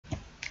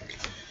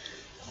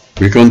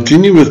We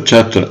continue with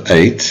chapter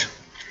 8,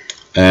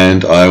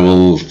 and I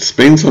will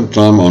spend some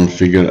time on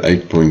figure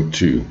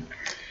 8.2.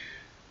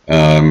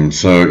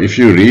 So if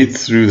you read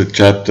through the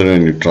chapter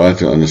and you try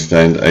to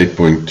understand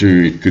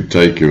 8.2, it could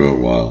take you a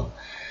while.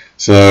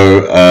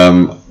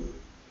 So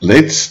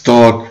let's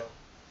start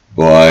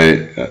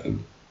by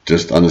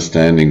just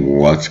understanding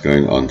what's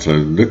going on. So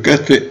look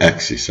at the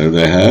axis. So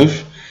they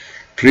have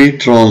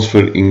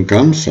pre-transfer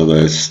income, so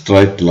there's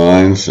straight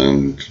lines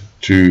and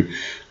two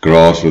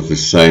graphs with the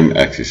same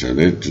axis. So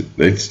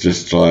let's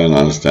just try and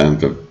understand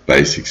the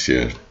basics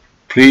here.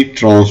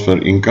 Pre-transfer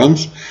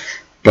incomes,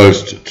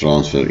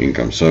 post-transfer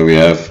income. So we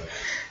have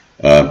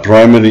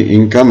primary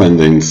income and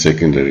then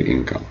secondary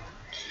income.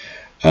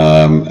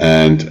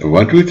 And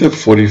what would the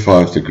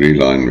 45-degree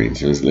line mean?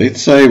 So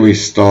let's say we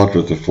start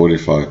with the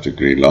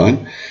 45-degree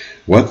line.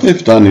 What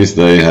they've done is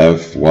they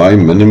have Y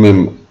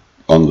minimum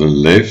on the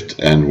left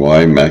and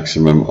Y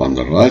maximum on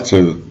the right.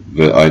 So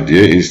the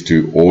idea is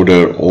to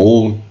order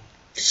all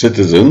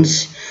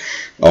citizens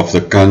of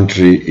the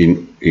country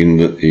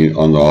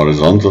on the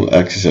horizontal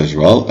axis as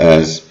well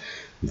as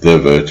the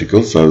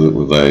vertical, so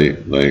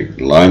that they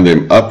line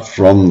them up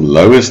from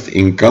lowest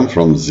income,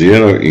 from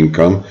zero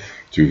income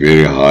to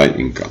very high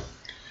income.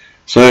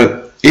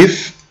 So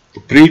if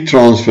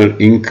pre-transfer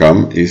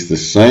income is the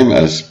same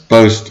as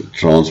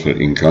post-transfer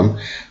income,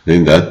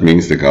 then that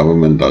means the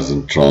government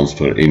doesn't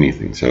transfer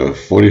anything. So a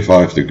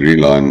 45-degree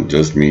line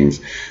just means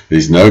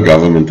there's no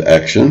government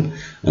action,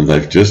 and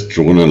they've just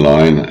drawn a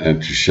line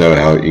to show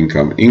how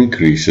income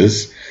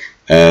increases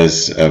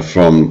as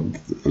from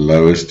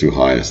lowest to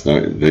highest. Now,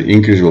 the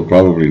increase will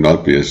probably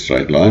not be a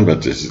straight line,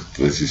 but this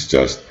is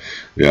just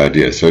the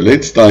idea. So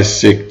let's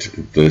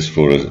dissect this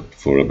for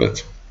a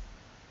bit.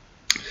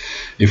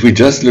 If we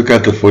just look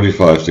at the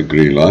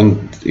 45-degree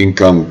line,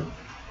 income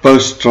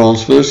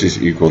post-transfers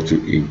is equal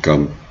to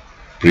income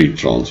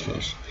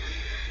pre-transfers.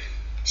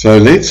 So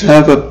let's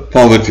have a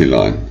poverty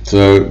line.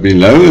 So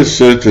below a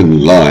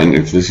certain line,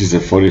 if this is a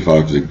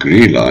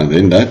 45-degree line,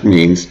 then that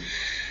means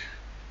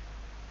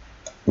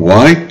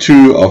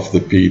Y2 of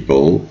the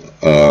people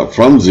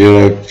from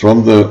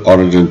the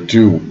origin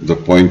to the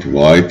point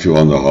Y2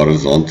 on the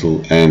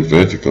horizontal and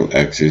vertical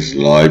axis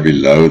lie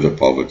below the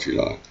poverty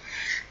line.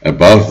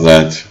 Above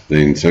that,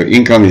 then, so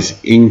income is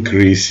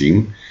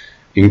increasing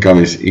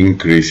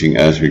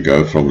as we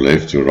go from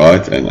left to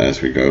right and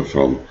as we go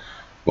from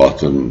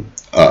bottom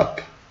up.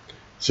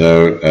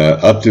 So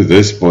up to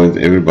this point,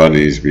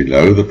 everybody is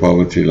below the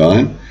poverty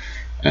line,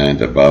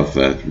 and above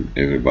that,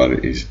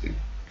 everybody is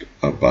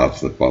above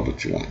the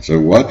poverty line. So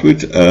what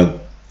would a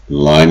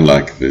line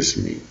like this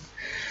mean?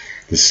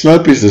 The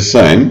slope is the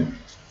same.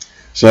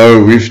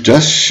 So we've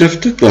just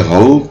shifted the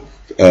whole,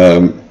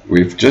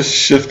 we've just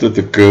shifted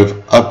the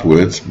curve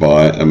upwards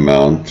by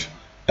amount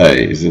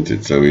A, isn't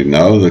it? So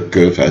now the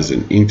curve has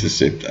an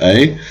intercept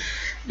A,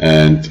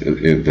 and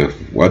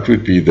what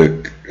would be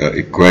the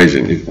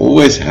equation? It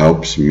always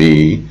helps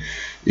me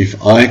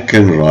if I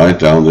can write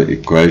down the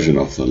equation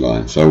of the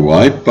line. So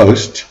Y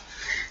post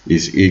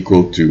is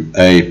equal to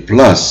A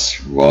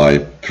plus Y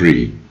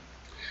pre.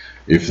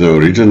 If the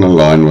original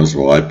line was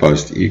Y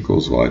post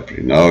equals Y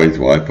pre, now it's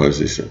Y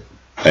post is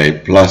A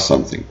plus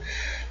something.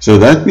 So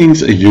that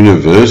means a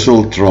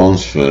universal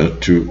transfer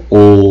to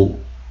all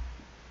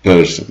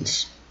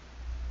persons.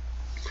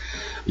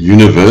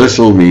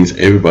 Universal means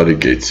everybody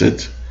gets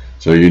it.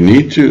 So you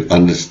need to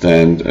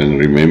understand and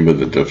remember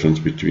the difference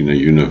between a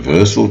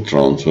universal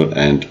transfer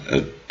and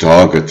a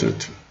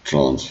targeted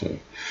transfer.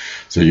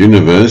 So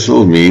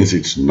universal means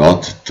it's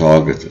not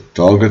targeted.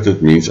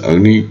 Targeted means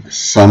only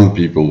some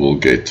people will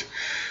get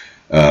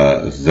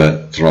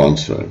the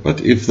transfer. But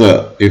if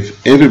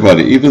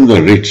everybody, even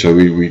the rich, so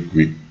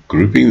we're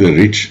grouping the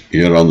rich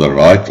here on the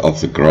right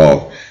of the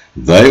graph,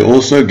 they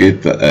also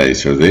get the A,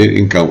 so their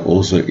income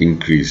also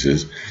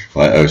increases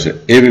by O. So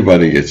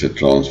everybody gets a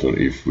transfer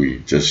if we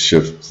just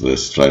shift the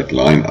straight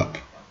line up.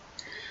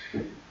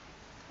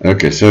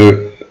 Okay,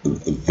 so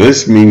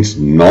this means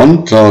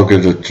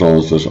non-targeted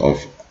transfers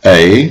of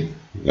A,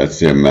 that's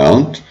the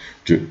amount,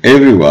 to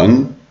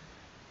everyone.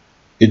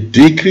 It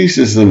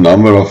decreases the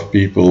number of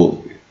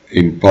people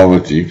in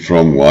poverty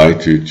from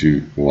Y2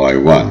 to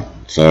Y1.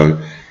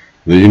 So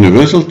the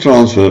universal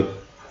transfer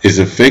is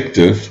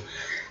effective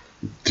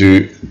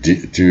to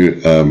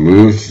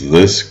move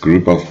this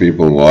group of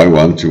people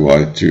Y1 to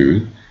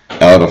Y2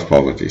 out of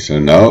poverty. So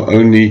now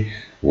only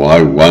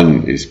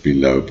Y1 is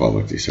below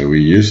poverty. So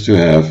we used to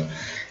have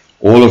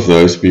all of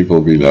those people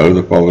below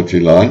the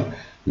poverty line.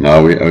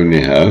 Now we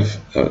only have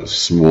a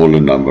smaller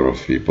number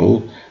of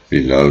people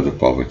below the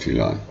poverty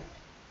line.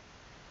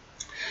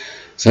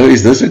 So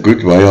is this a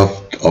good way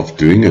of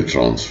doing a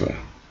transfer?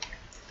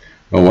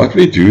 Well, what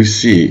we do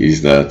see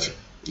is that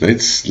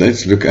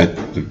let's look at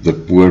the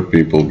poor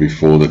people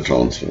before the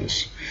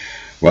transfers.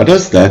 What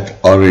does that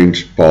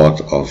orange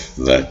part of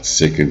that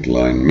second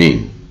line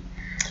mean?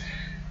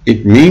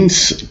 It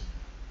means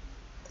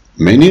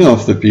many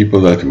of the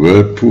people that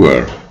were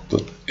poor,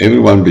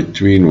 everyone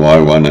between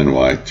Y1 and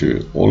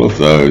Y2, all of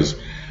those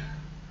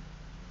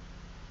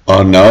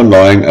are now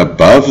lying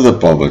above the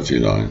poverty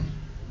line.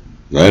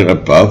 They're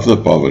above the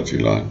poverty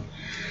line.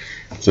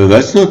 So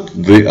that's not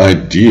the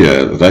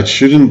idea. That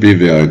shouldn't be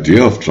the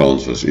idea of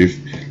transfers.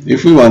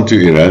 If we want to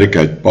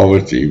eradicate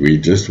poverty, we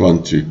just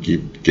want to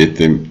get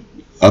them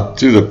up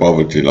to the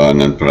poverty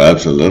line and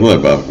perhaps a little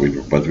above,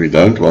 but we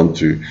don't want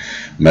to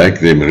make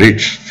them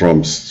rich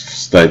from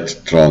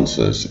state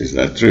transfers. Is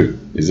that true?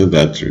 Isn't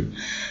that true?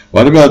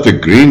 What about the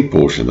green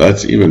portion?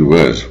 That's even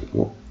worse.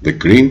 The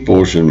green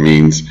portion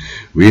means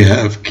we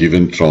have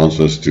given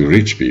transfers to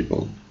rich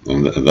people,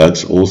 and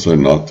that's also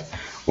not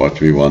what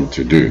we want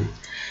to do.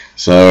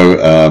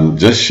 So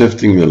just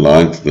shifting the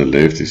line to the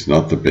left is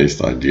not the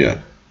best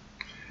idea.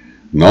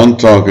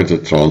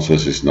 Non-targeted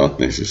transfers is not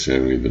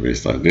necessarily the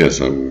best idea.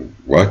 So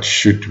what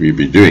should we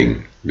be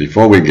doing?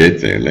 Before we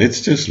get there, let's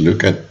just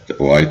look at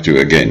Y2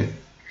 again.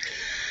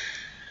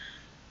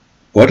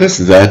 What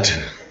does that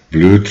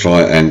blue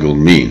triangle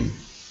mean?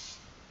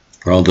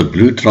 Well, the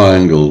blue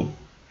triangle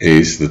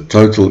is the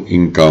total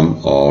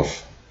income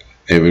of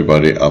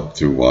everybody up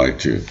to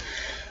Y2.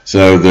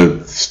 So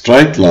the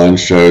straight line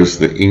shows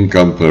the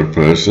income per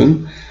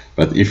person,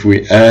 but if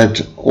we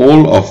add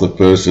all of the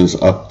persons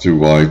up to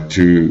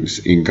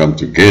Y2's income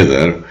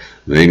together,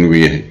 then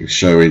we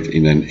show it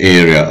in an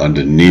area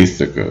underneath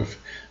the curve.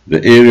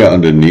 The area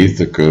underneath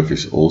the curve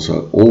is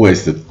also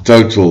always the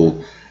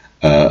total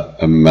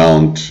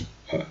amount,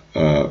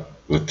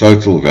 the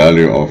total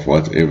value of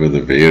whatever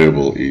the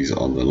variable is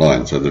on the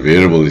line. So the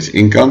variable is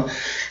income,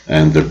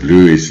 and the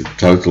blue is the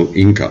total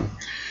income.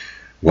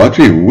 What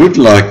we would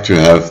like to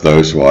have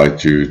those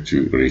Y2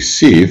 to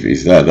receive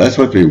is that's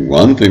what we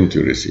want them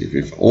to receive.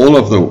 If all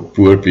of the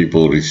poor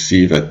people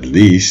receive at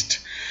least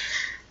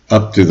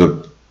up to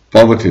the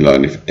poverty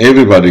line, if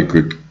everybody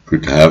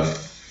could have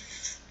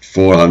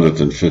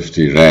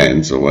 450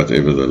 rands or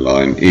whatever the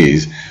line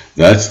is,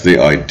 that's the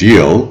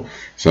ideal.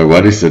 So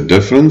what is the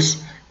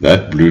difference?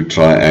 That blue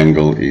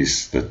triangle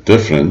is the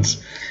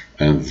difference,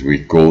 and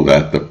we call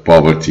that the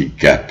poverty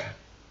gap.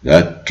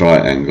 That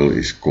triangle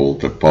is called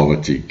the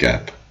poverty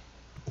gap.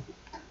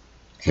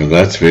 So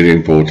that's very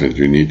important.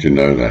 You need to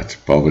know that,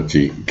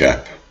 poverty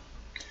gap.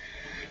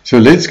 So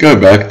let's go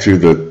back to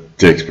the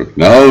textbook.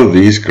 Now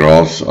these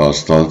graphs are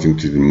starting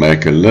to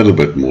make a little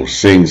bit more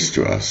sense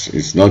to us.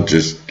 It's not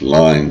just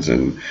lines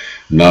and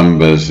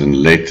numbers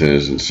and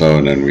letters and so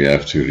on, and we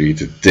have to read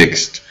the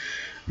text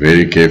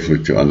very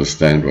carefully to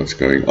understand what's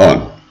going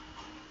on.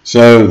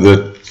 So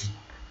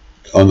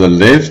on the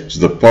left,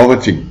 the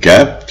poverty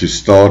gap to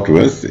start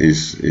with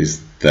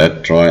is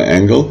that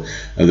triangle,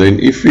 and then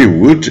if we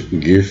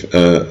would give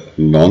a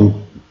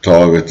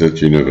non-targeted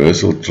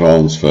universal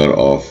transfer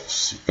of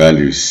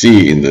value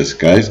C in this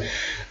case,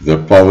 the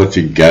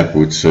poverty gap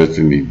would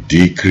certainly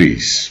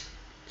decrease.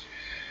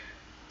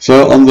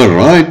 So on the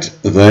right,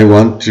 they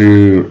want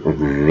to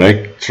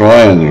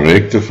try and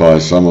rectify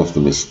some of the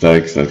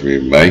mistakes that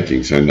we're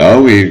making. So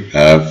now we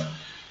have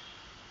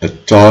a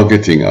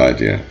targeting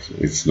idea.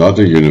 It's not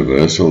a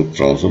universal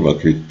transfer,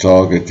 but we're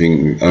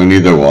targeting only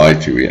the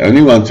Y2. We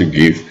only want to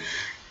give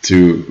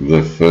to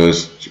the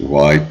first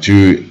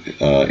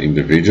Y2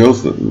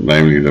 individuals,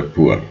 namely the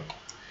poor.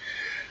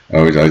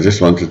 I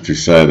just wanted to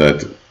say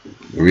that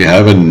we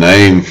have a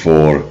name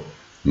for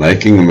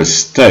making a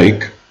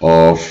mistake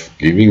of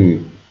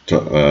giving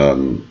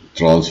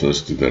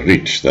transfers to the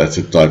rich. That's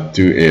a type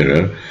 2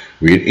 error.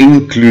 We're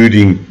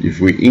including,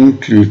 if we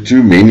include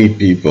too many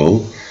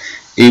people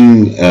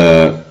in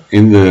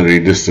the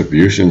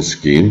redistribution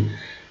scheme,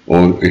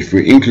 or if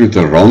we include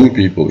the wrong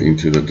people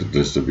into the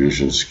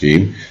distribution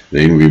scheme,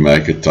 then we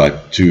make a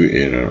type 2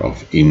 error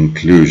of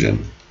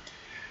inclusion.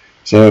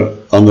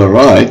 So on the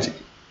right,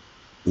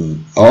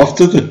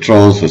 after the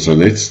transfer, so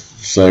let's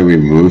say we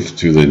move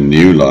to the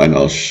new line.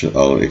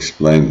 I'll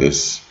explain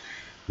this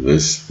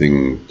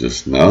thing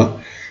just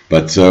now.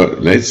 But so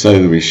let's say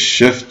that we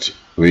shift,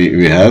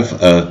 we have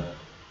a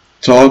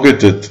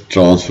targeted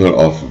transfer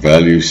of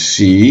value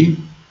C.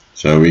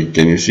 So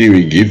can you see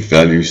we give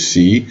value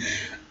C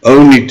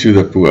only to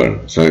the poor.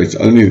 So it's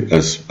only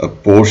as a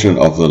portion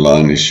of the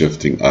line is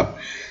shifting up.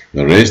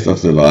 The rest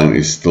of the line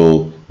is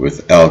still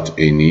without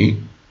any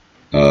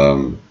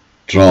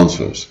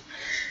transfers.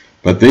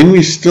 But then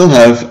we still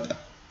have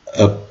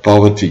a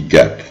poverty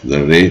gap,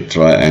 the red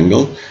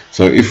triangle.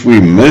 So if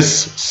we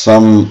miss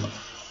some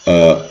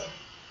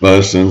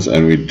persons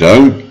and we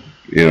don't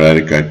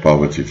eradicate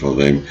poverty for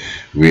them,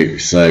 we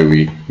say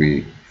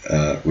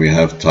we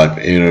have type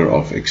error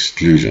of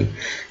exclusion.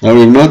 Now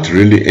we're not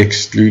really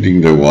excluding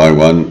the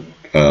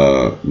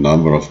Y1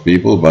 number of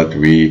people, but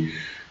we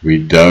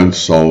don't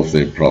solve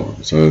their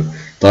problem. So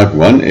type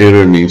 1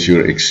 error means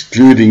you're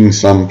excluding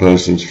some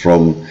persons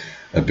from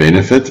a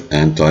benefit,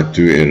 and type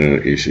 2 error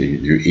is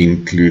you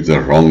include the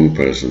wrong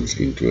persons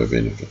into a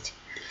benefit.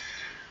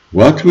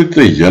 What would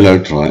the yellow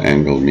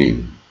triangle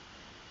mean?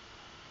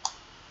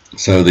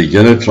 So the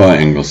yellow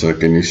triangle, so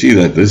can you see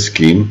that this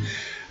scheme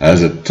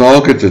has a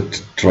targeted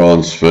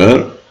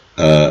transfer?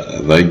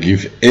 They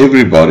give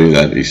everybody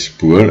that is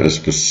poor a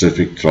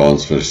specific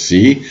transfer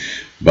C,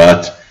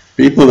 but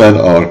people that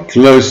are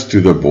close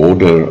to the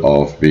border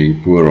of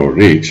being poor or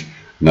rich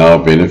now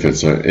benefit.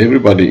 So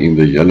everybody in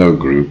the yellow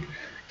group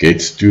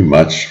gets too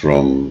much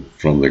from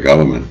the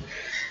government.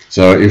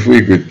 So if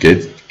we could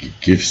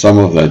give some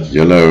of that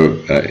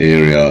yellow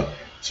area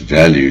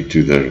value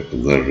to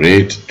the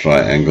red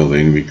triangle,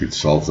 then we could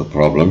solve the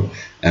problem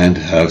and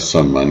have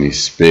some money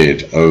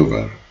spared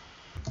over.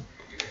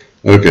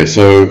 Okay,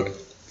 so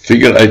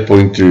figure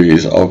 8.2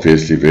 is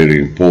obviously very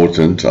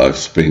important. I've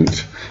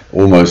spent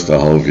almost a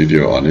whole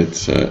video on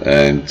it,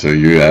 and so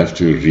you have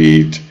to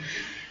read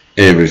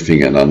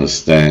everything and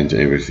understand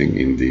everything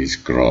in these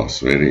graphs.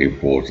 Very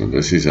important.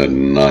 This is a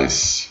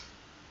nice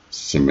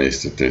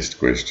semester test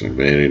question.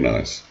 Very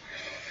nice.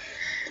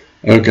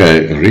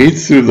 Okay, read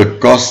through the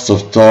costs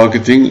of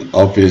targeting.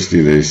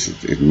 Obviously,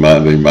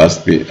 there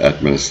must be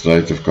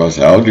administrative costs.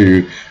 How do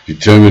you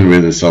determine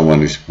whether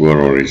someone is poor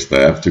or rich?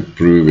 They have to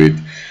prove it.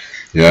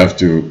 You have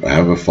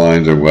to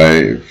find a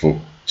way for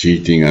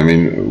cheating. I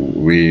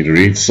mean, we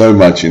read so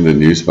much in the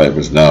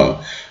newspapers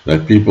now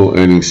that people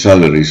earning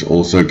salaries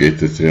also get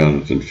the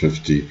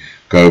 350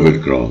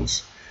 COVID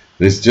grants.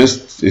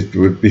 It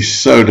would be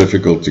so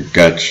difficult to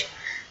catch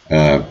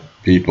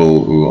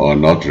people who are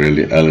not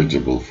really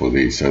eligible for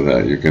these, so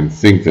that you can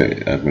think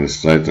the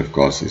administrative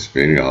cost is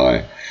very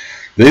high.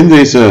 Then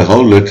there's a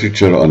whole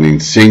literature on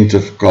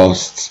incentive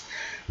costs.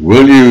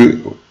 Will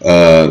you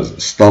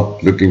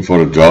stop looking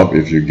for a job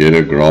if you get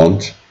a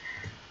grant?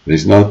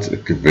 There's not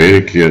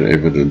very clear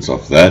evidence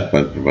of that,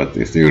 but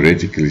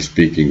theoretically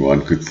speaking,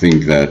 one could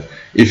think that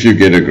if you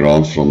get a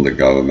grant from the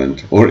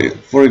government, or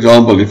for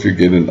example, if you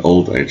get an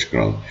old age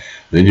grant,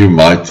 then you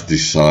might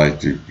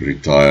decide to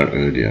retire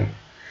earlier.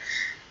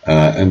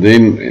 And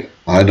then,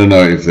 I don't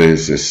know if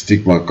there's a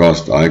stigma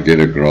cost. I get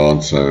a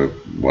grant, so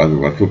what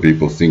will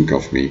people think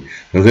of me?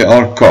 So there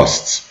are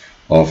costs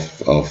of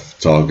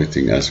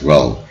targeting as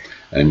well,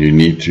 and you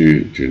need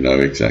to know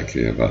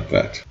exactly about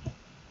that.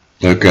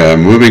 Okay,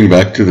 moving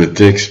back to the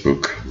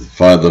textbook,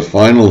 the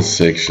final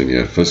section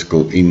here,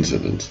 fiscal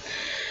incidence.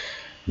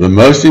 The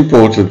most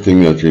important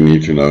thing that we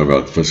need to know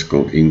about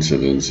fiscal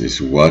incidence is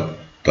what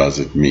does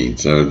it mean.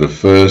 So the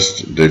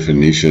first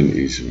definition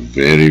is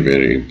very,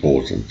 very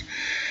important.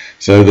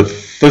 So the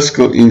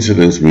fiscal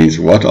incidence means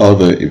what are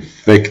the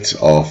effects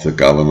of the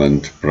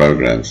government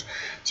programs.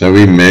 So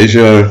we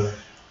measure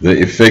the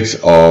effects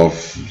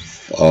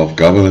of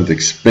government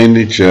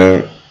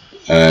expenditure,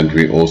 and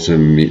we also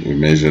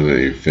measure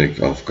the effect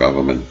of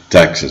government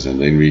taxes,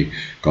 and then we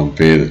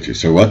compare the two.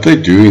 So what they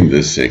do in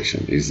this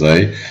section is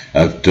they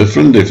have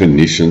different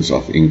definitions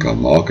of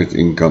income: market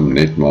income,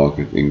 net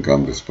market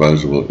income,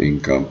 disposable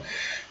income,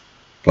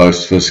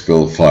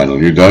 post-fiscal, final.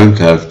 You don't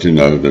have to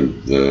know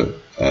the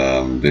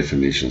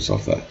definitions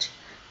of that.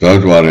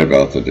 Don't worry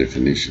about the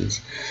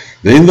definitions.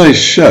 Then they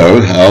show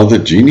how the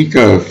Gini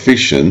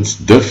coefficients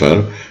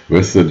differ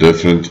with the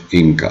different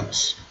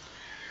incomes.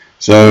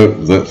 So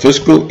the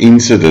fiscal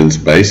incidence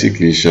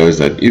basically shows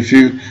that if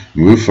you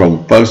move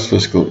from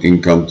post-fiscal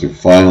income to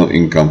final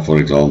income, for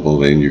example,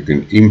 then you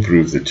can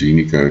improve the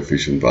Gini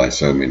coefficient by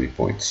so many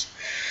points.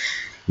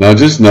 Now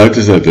just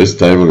notice that this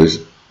table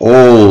is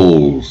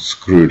all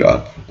screwed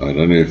up. I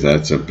don't know if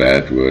that's a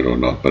bad word or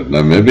not, but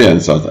Namibia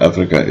and South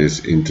Africa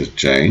is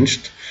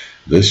interchanged.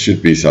 This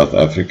should be South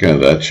Africa,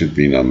 and that should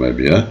be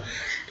Namibia.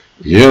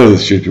 Here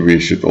we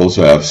should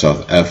also have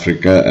South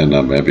Africa and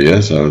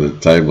Namibia, so the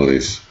table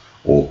is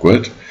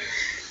awkward.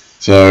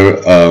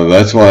 So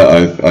that's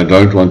why I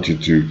don't want you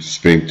to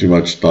spend too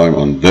much time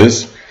on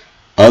this,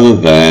 other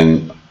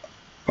than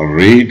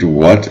read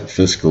what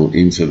fiscal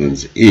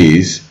incidence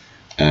is,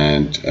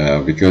 and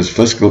because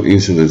fiscal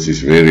incidence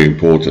is very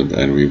important,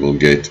 and we will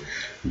get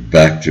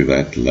back to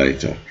that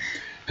later.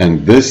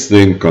 And this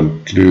then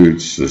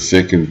concludes the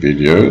second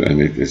video,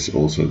 and it is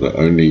also the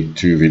only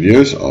 2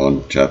 videos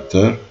on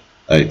chapter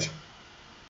 8.